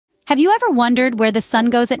Have you ever wondered where the sun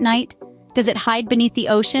goes at night? Does it hide beneath the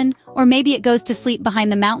ocean? Or maybe it goes to sleep behind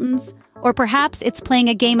the mountains? Or perhaps it's playing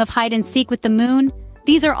a game of hide and seek with the moon?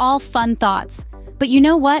 These are all fun thoughts. But you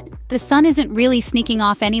know what? The sun isn't really sneaking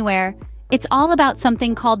off anywhere. It's all about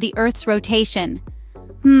something called the Earth's rotation.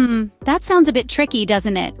 That sounds a bit tricky,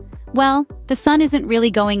 doesn't it? Well, the sun isn't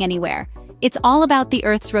really going anywhere. It's all about the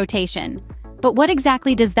Earth's rotation. But what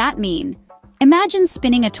exactly does that mean? Imagine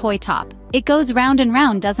spinning a toy top. It goes round and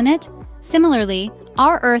round, doesn't it? Similarly,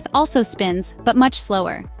 our Earth also spins, but much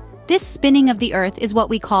slower. This spinning of the Earth is what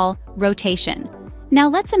we call rotation. Now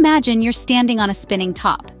let's imagine you're standing on a spinning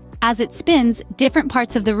top. As it spins, different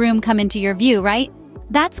parts of the room come into your view, right?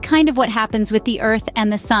 That's kind of what happens with the Earth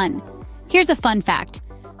and the sun. Here's a fun fact.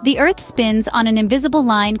 The Earth spins on an invisible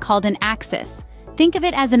line called an axis. Think of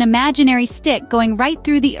it as an imaginary stick going right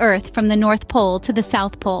through the Earth from the North Pole to the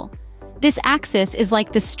South Pole. This axis is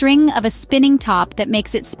like the string of a spinning top that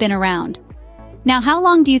makes it spin around. Now, how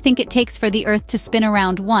long do you think it takes for the Earth to spin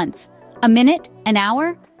around once? A minute? An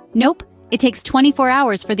hour? Nope. It takes 24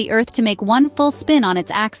 hours for the Earth to make one full spin on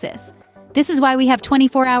its axis. This is why we have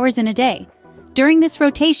 24 hours in a day. During this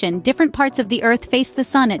rotation, different parts of the Earth face the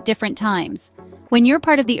sun at different times. When your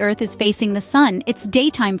part of the Earth is facing the sun, it's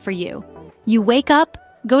daytime for you. You wake up,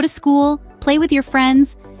 go to school, play with your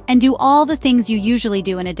friends, and do all the things you usually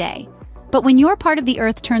do in a day. But when your part of the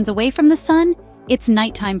Earth turns away from the sun, it's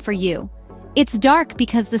nighttime for you. It's dark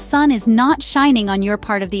because the sun is not shining on your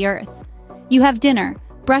part of the Earth. You have dinner,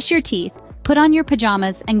 brush your teeth, put on your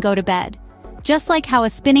pajamas, and go to bed. Just like how a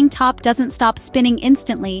spinning top doesn't stop spinning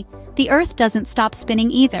instantly, the Earth doesn't stop spinning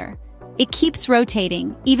either. It keeps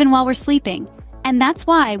rotating, even while we're sleeping. And that's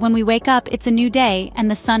why when we wake up, it's a new day and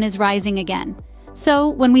the sun is rising again. So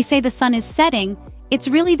when we say the sun is setting, it's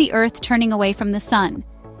really the Earth turning away from the sun.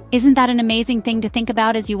 Isn't that an amazing thing to think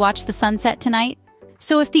about as you watch the sunset tonight?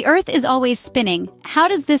 So if the Earth is always spinning, how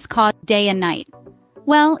does this cause day and night?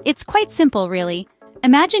 Well, it's quite simple, really.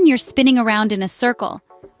 Imagine you're spinning around in a circle.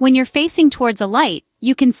 When you're facing towards a light,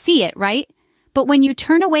 you can see it, right? But when you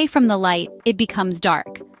turn away from the light, it becomes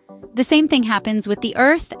dark. The same thing happens with the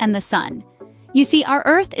Earth and the sun. You see, our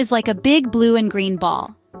Earth is like a big blue and green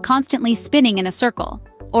ball, constantly spinning in a circle,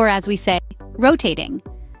 or as we say, rotating.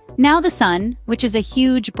 Now the sun, which is a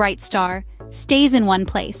huge bright star, stays in one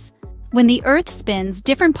place. When the Earth spins,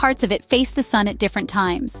 different parts of it face the sun at different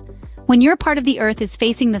times. When your part of the Earth is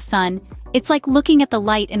facing the sun, it's like looking at the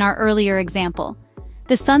light in our earlier example.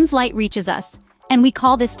 The sun's light reaches us, and we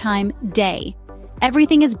call this time day.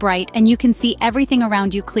 Everything is bright and you can see everything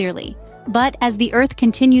around you clearly. But as the Earth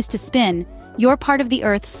continues to spin, your part of the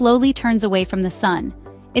Earth slowly turns away from the sun.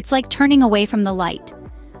 It's like turning away from the light.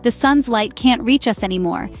 The sun's light can't reach us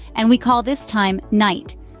anymore, and we call this time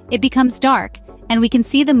night. It becomes dark, and we can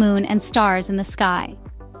see the moon and stars in the sky.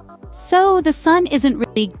 So the sun isn't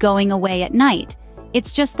really going away at night.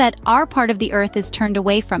 It's just that our part of the Earth is turned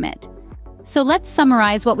away from it. So let's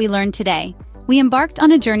summarize what we learned today. We embarked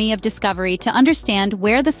on a journey of discovery to understand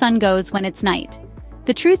where the sun goes when it's night.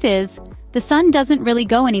 The truth is, the sun doesn't really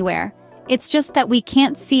go anywhere. It's just that we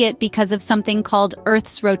can't see it because of something called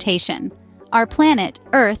Earth's rotation. Our planet,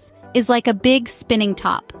 Earth, is like a big spinning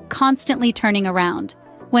top, constantly turning around.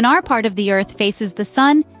 When our part of the Earth faces the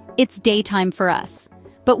sun, it's daytime for us.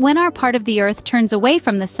 But when our part of the Earth turns away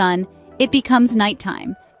from the sun, it becomes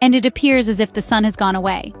nighttime, and it appears as if the sun has gone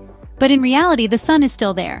away. But in reality, the sun is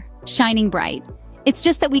still there, shining bright. It's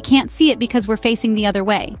just that we can't see it because we're facing the other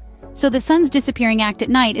way. So the sun's disappearing act at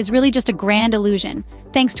night is really just a grand illusion,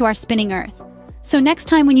 thanks to our spinning Earth. So next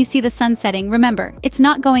time when you see the sun setting, remember, it's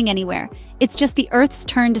not going anywhere. It's just the Earth's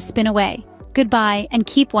turn to spin away. Goodbye, and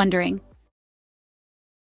keep wondering.